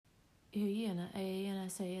Iana Ayana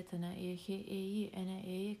Sayatana Eke Ana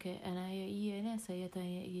Eke Ana Iana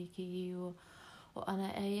Sayatana Eke o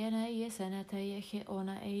Ana Ayana Yesana Tayake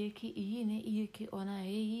Ona Eke Ine Eke Ona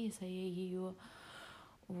Ayi Sayu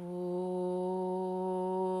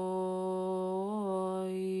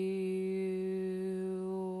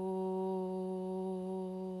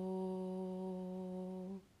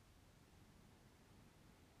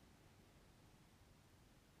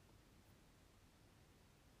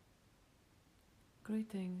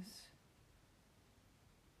Greetings.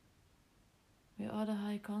 We are the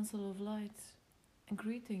High Council of Light, and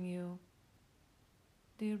greeting you,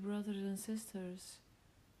 dear brothers and sisters.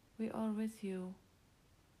 We are with you,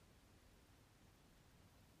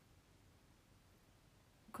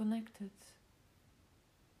 connected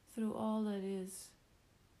through all that is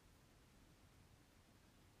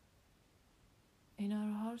in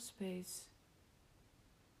our heart space.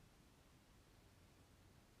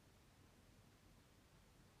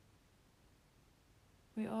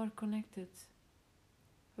 We are connected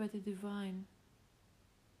with the divine.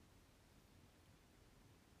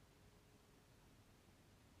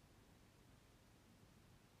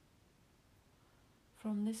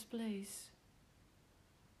 From this place,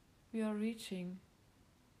 we are reaching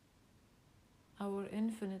our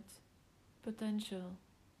infinite potential.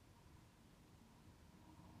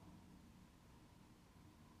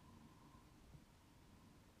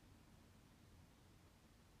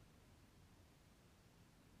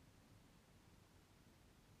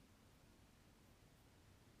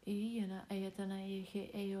 Iana ayatana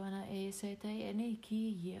eke ayana ayaseta ene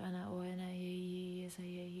ki ana oana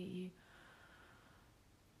ayasaya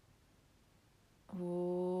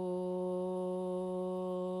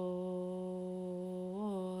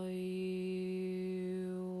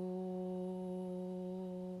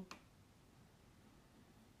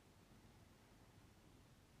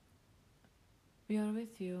We are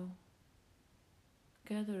with you,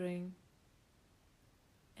 gathering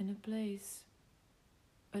in a place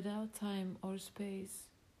without time or space.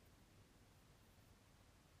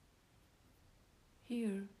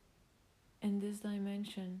 Here, in this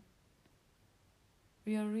dimension,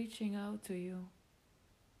 we are reaching out to you.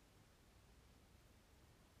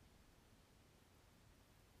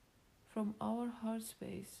 From our heart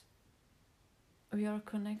space, we are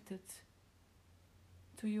connected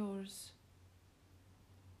to yours.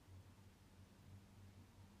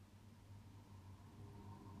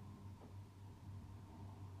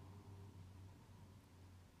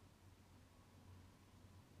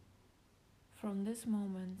 From this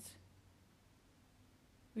moment,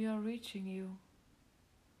 we are reaching you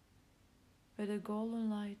with a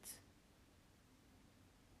golden light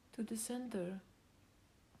to the center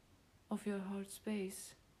of your heart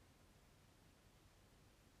space,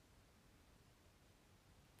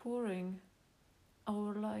 pouring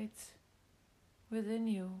our light within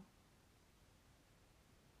you.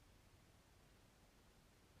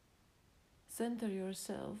 Center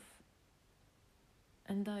yourself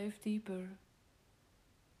and dive deeper.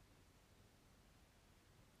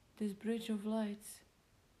 This bridge of light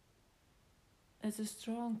is a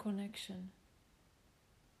strong connection,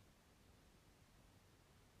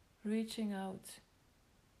 reaching out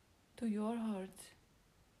to your heart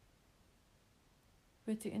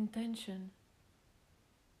with the intention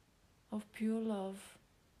of pure love,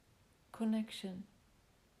 connection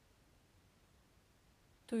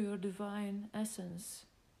to your divine essence.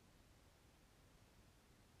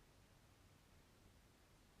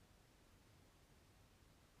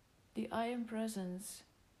 The I Am Presence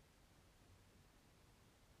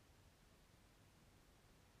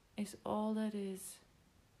is all that is,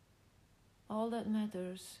 all that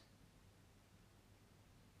matters.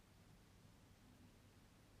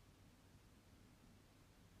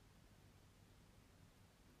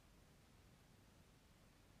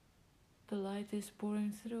 The light is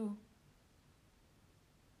pouring through.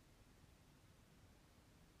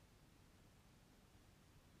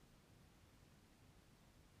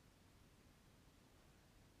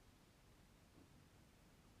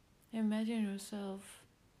 Imagine yourself,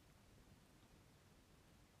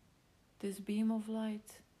 this beam of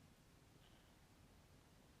light,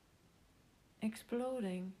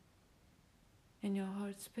 exploding in your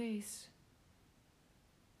heart space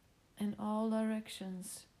in all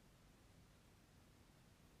directions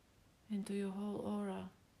into your whole aura.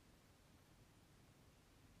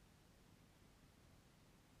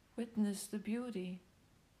 Witness the beauty.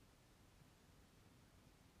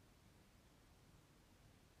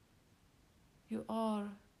 You are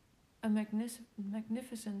a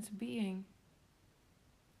magnificent being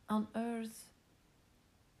on earth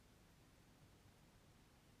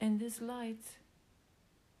In this light,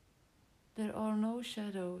 there are no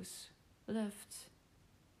shadows left.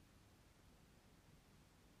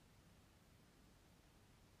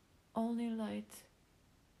 Only light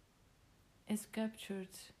is captured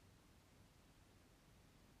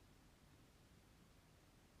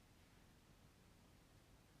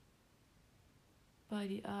by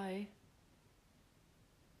the eye.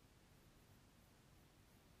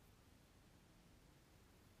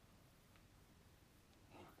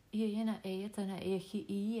 Iena eyetana ehi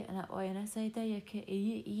I ana oena saita yeke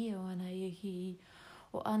I wana yehi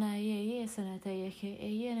o ana ye sanata yeke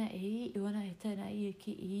eyena ei wana etana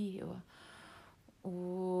yeke I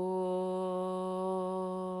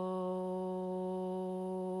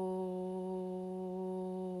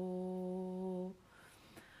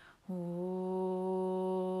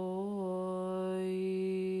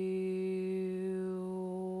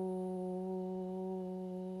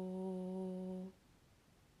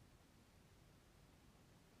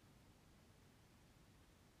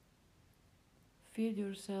Feel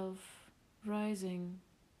yourself rising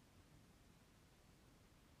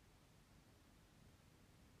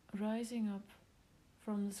up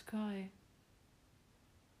from the sky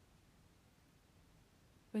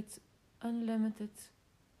with unlimited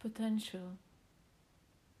potential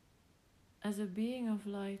as a being of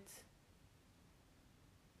light.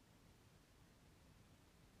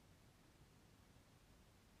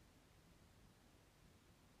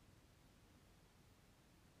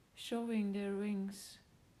 Showing their wings,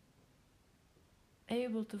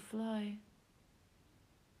 able to fly,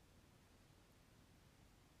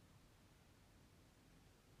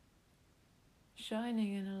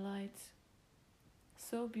 shining in a light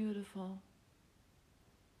so beautiful.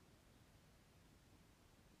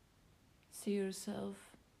 See yourself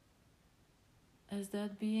as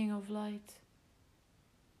that being of light.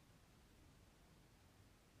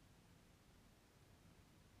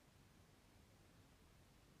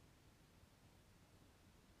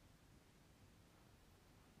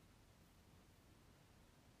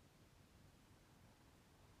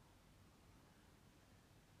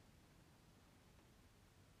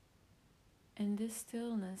 In this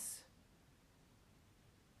stillness,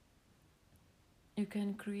 you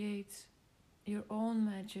can create your own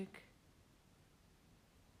magic.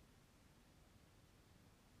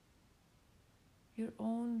 Your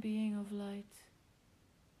own being of light.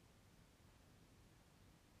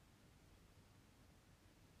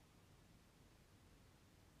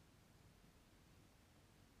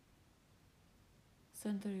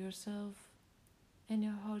 Center yourself in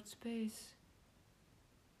your heart space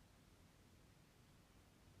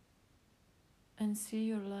and see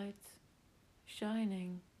your light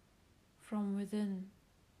shining from within.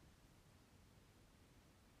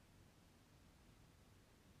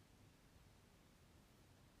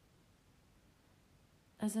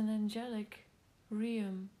 As an angelic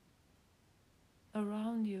realm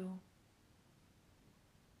around you,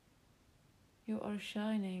 you are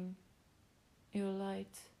shining your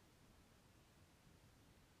light.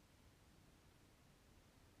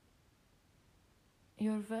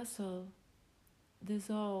 Your vessel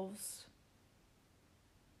dissolves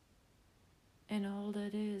in all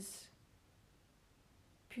that is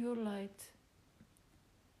pure light,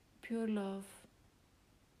 pure love.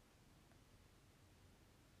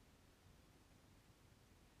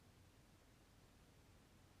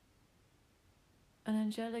 An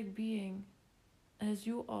angelic being as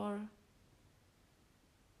you are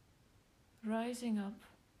rising up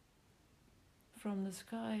from the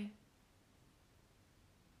sky.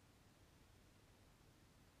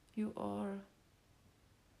 You are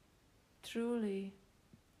truly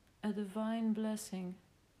a divine blessing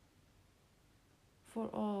for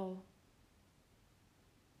all.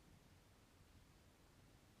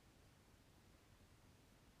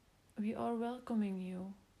 We are welcoming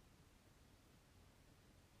you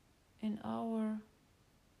in our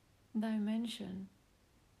dimension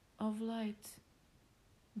of light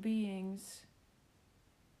beings.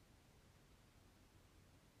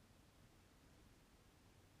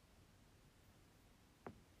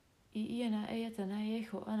 I ana ayatana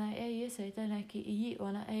eho ana ayesaytana ki I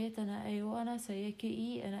ona ayatana ayo ana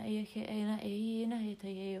sayaki I ana ayake ana ayina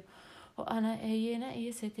hetayo o ana ayena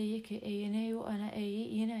ayesaytayake ayene ana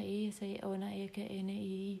ayina ayesay ona ayake ana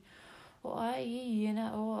I o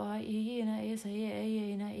ayina o ayina ayesay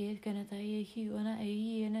ayina ayekana tayaki ona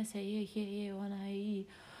ayina sayake ona I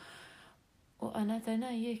o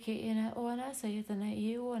anatana yeke ena o ana sayatana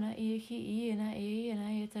I ona yeki I ena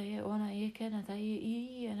ena yeta ona yeke na tai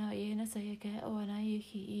I ena ena sayake o ana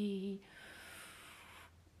yeki I.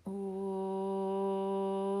 O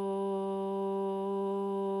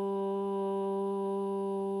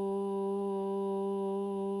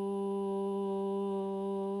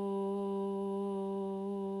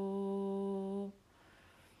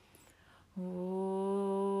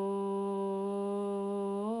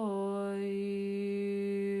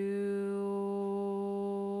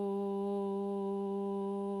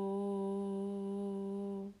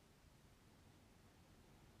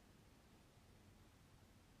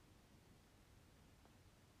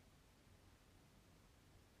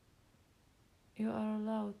You are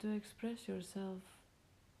allowed to express yourself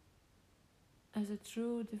as a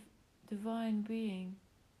true divine being.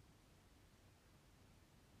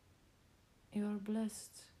 You are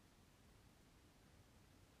blessed.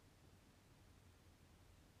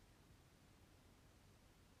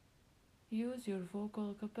 Use your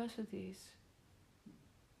vocal capacities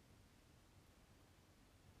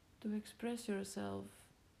to express yourself,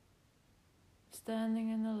 standing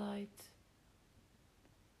in the light,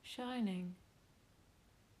 shining.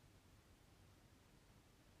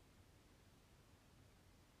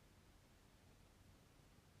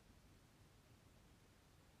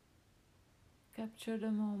 Capture the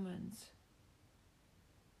moments.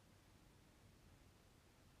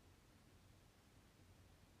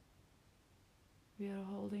 We are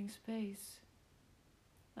holding space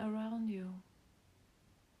around you.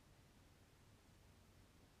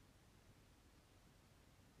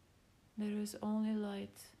 There is only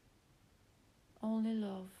light, only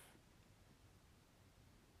love.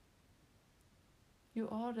 You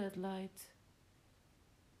are that light.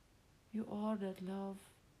 You are that love.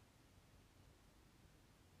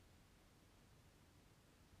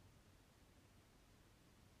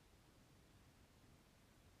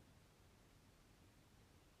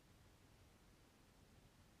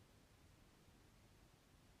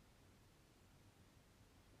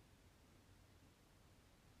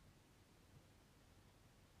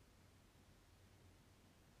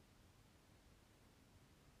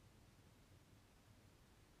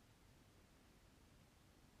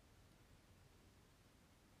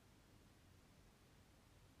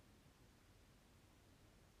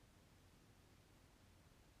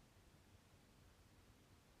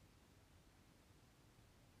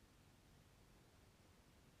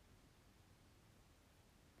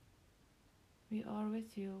 We are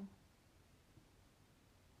with you.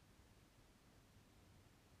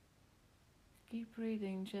 Keep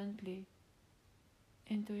breathing gently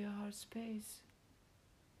into your heart space.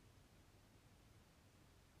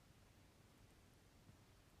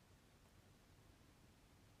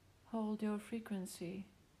 Hold your frequency.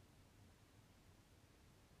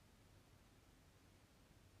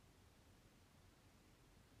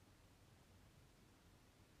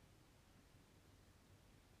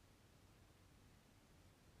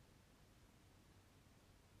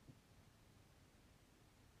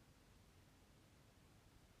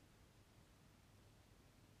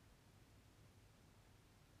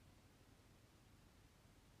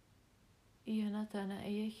 Iana tana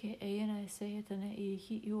ehe eana sayatana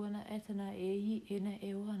ehi iwana etana ehi ina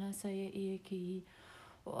ewana saya eki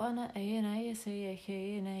o ana eana saya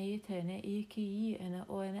he ina etana eki ina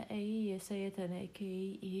o ana ehi sayatana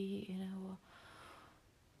eki ina o.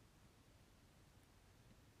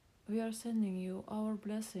 We are sending you our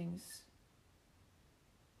blessings.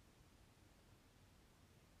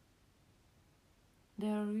 They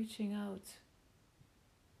are reaching out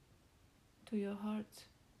to your heart.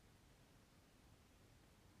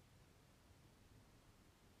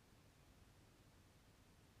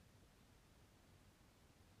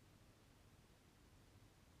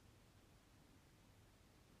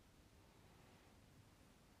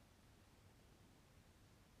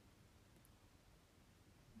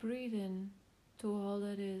 Breathe in to all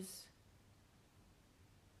that is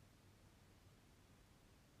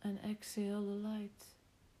and exhale the light.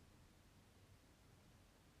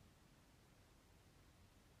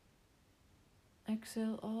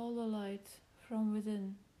 Exhale all the light from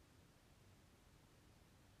within.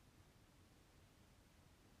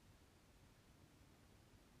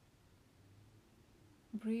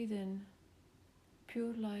 Breathe in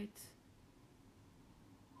pure light.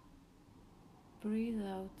 Breathe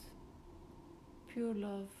out pure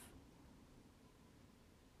love.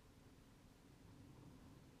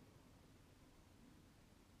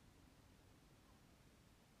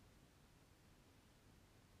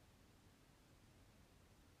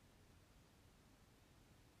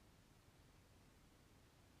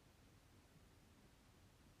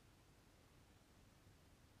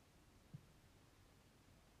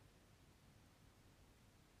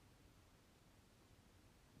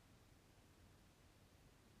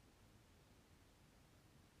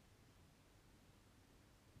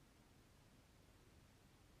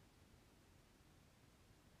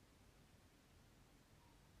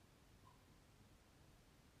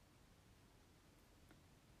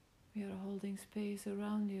 We are holding space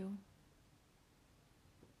around you.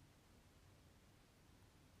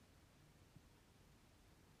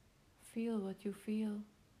 Feel what you feel.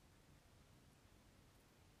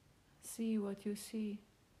 See what you see.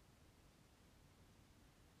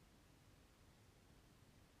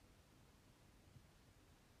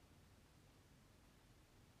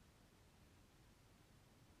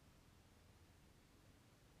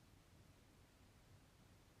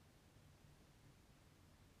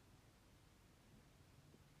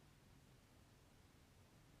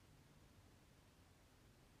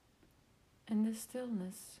 In this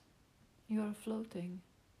stillness, you are floating.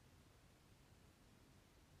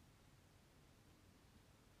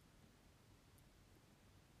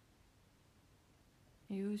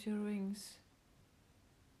 Use your wings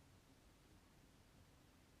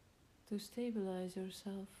to stabilize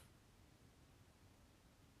yourself.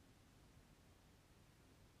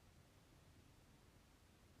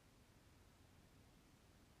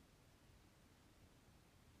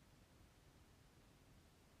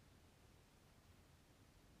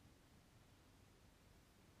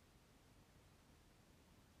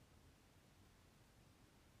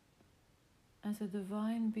 As a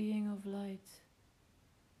divine being of light,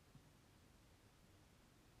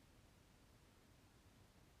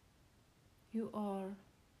 you are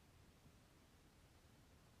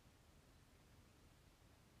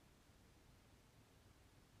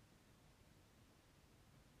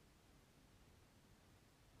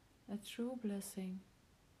a true blessing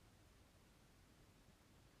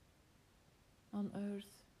on earth.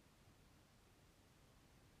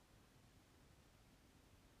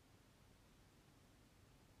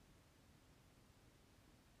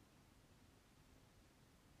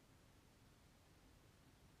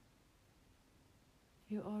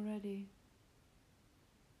 You are ready.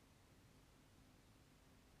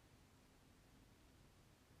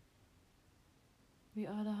 We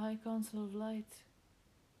are the High Council of Light,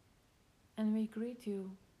 and we greet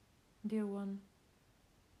you, dear one.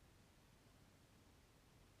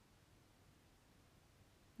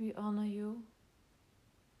 We honor you,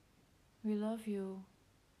 we love you,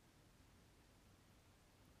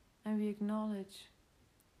 and we acknowledge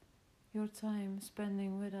your time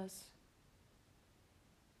spending with us.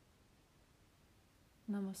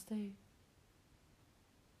 Namaste.